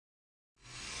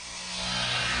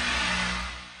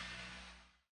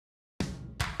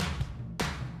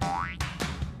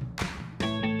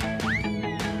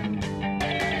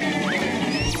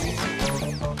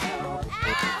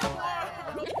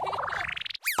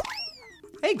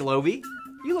Hey, Globey.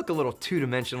 You look a little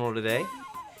two-dimensional today.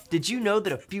 Did you know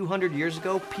that a few hundred years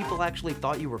ago, people actually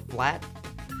thought you were flat?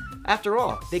 After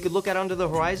all, they could look out onto the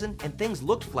horizon and things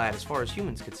looked flat as far as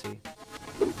humans could see.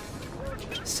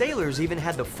 Sailors even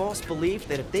had the false belief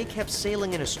that if they kept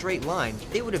sailing in a straight line,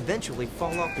 they would eventually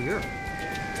fall off the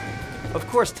earth. Of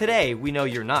course, today, we know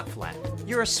you're not flat.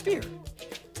 You're a sphere.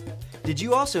 Did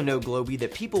you also know, Globey,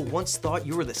 that people once thought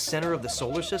you were the center of the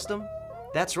solar system?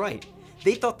 That's right.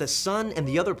 They thought the sun and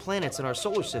the other planets in our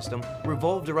solar system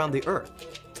revolved around the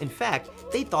Earth. In fact,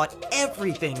 they thought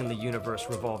everything in the universe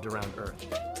revolved around Earth.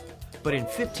 But in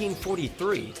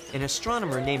 1543, an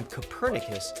astronomer named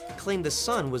Copernicus claimed the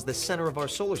sun was the center of our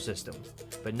solar system.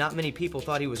 But not many people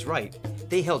thought he was right.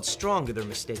 They held strong to their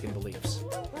mistaken beliefs.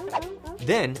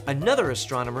 Then, another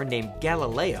astronomer named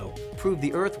Galileo proved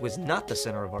the Earth was not the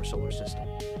center of our solar system.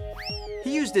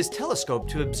 He used his telescope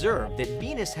to observe that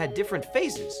Venus had different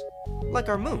phases, like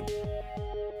our moon.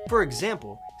 For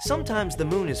example, sometimes the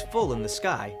moon is full in the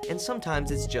sky, and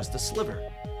sometimes it's just a sliver.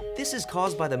 This is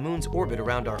caused by the moon's orbit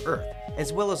around our Earth,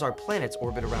 as well as our planet's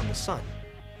orbit around the sun.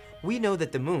 We know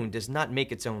that the moon does not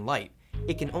make its own light.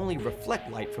 It can only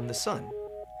reflect light from the sun.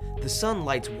 The sun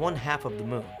lights one half of the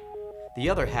moon. The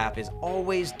other half is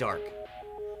always dark.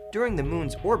 During the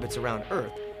moon's orbits around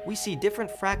Earth, we see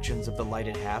different fractions of the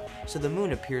lighted half, so the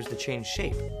moon appears to change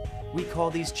shape. We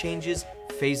call these changes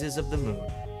phases of the moon.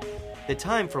 The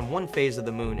time from one phase of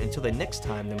the moon until the next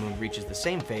time the moon reaches the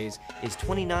same phase is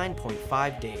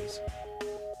 29.5 days.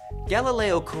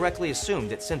 Galileo correctly assumed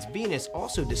that since Venus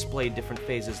also displayed different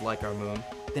phases like our moon,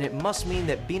 then it must mean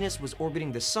that Venus was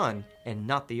orbiting the sun and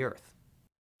not the Earth.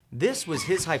 This was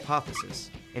his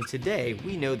hypothesis, and today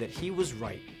we know that he was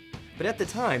right. But at the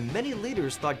time, many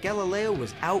leaders thought Galileo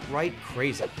was outright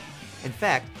crazy. In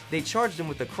fact, they charged him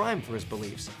with a crime for his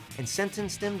beliefs and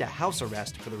sentenced him to house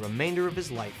arrest for the remainder of his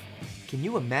life. Can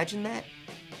you imagine that?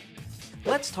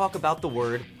 Let's talk about the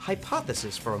word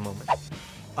hypothesis for a moment.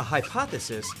 A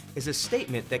hypothesis is a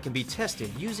statement that can be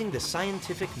tested using the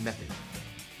scientific method.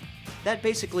 That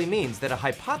basically means that a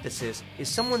hypothesis is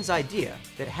someone's idea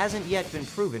that hasn't yet been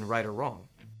proven right or wrong.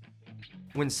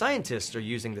 When scientists are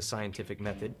using the scientific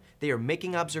method, they are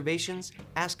making observations,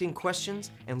 asking questions,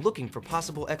 and looking for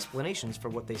possible explanations for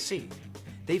what they see.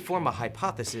 They form a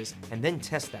hypothesis and then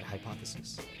test that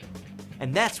hypothesis.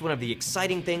 And that's one of the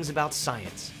exciting things about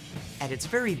science. At its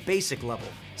very basic level,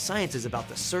 science is about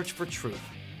the search for truth.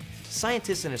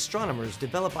 Scientists and astronomers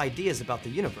develop ideas about the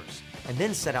universe and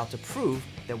then set out to prove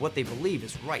that what they believe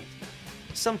is right.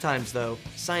 Sometimes, though,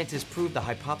 scientists prove the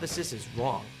hypothesis is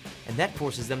wrong, and that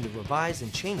forces them to revise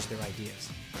and change their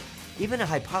ideas. Even a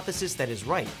hypothesis that is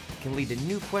right can lead to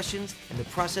new questions, and the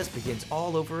process begins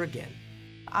all over again.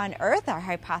 On Earth, our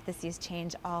hypotheses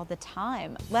change all the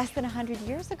time. Less than 100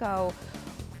 years ago,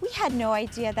 we had no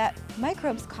idea that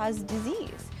microbes cause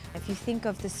disease. If you think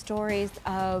of the stories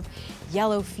of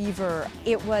yellow fever,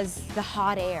 it was the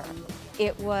hot air.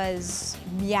 It was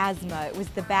miasma, it was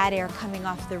the bad air coming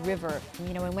off the river.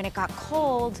 And when it got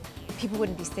cold, people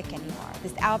wouldn't be sick anymore.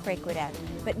 This outbreak would end.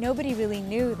 But nobody really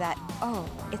knew that, oh,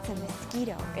 it's a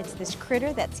mosquito. It's this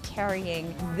critter that's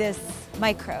carrying this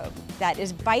microbe that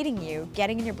is biting you,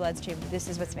 getting in your bloodstream. This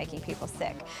is what's making people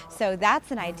sick. So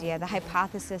that's an idea, the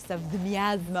hypothesis of the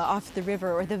miasma off the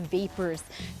river or the vapors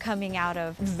coming out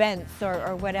of vents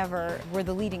or whatever were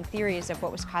the leading theories of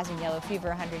what was causing yellow fever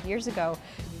 100 years ago.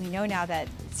 We know now that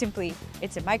simply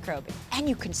it's a microbe, and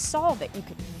you can solve it, you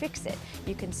can fix it.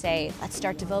 You can say, let's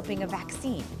start developing a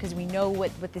vaccine, because we know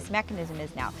what this mechanism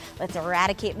is now. Let's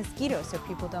eradicate mosquitoes so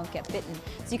people don't get bitten.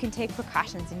 So you can take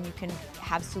precautions and you can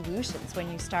have solutions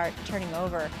when you start turning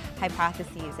over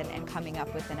hypotheses and coming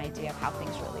up with an idea of how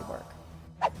things really work.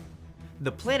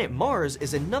 The planet Mars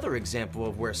is another example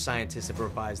of where scientists have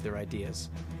revised their ideas.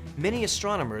 Many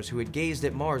astronomers who had gazed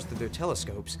at Mars through their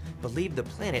telescopes believed the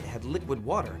planet had liquid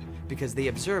water because they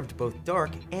observed both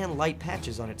dark and light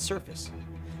patches on its surface.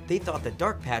 They thought the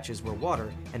dark patches were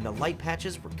water and the light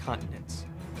patches were continents.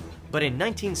 But in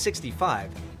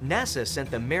 1965, NASA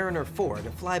sent the Mariner 4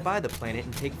 to fly by the planet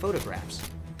and take photographs.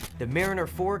 The Mariner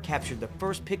 4 captured the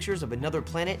first pictures of another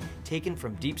planet taken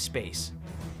from deep space.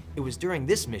 It was during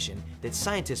this mission that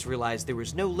scientists realized there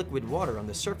was no liquid water on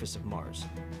the surface of Mars.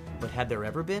 But had there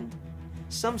ever been?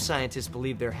 Some scientists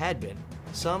believed there had been,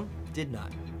 some did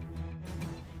not.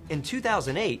 In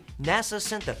 2008, NASA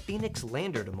sent the Phoenix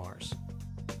lander to Mars.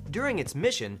 During its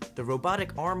mission, the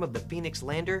robotic arm of the Phoenix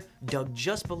lander dug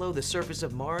just below the surface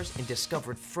of Mars and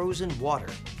discovered frozen water.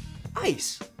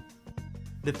 Ice!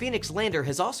 The Phoenix lander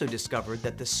has also discovered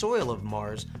that the soil of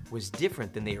Mars was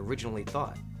different than they originally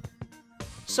thought.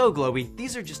 So, Glowy,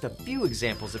 these are just a few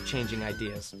examples of changing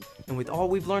ideas. And with all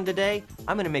we've learned today,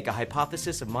 I'm going to make a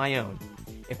hypothesis of my own.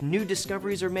 If new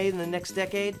discoveries are made in the next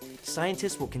decade,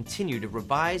 scientists will continue to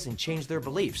revise and change their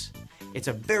beliefs. It's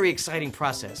a very exciting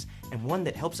process, and one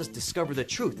that helps us discover the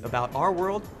truth about our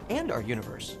world and our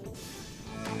universe.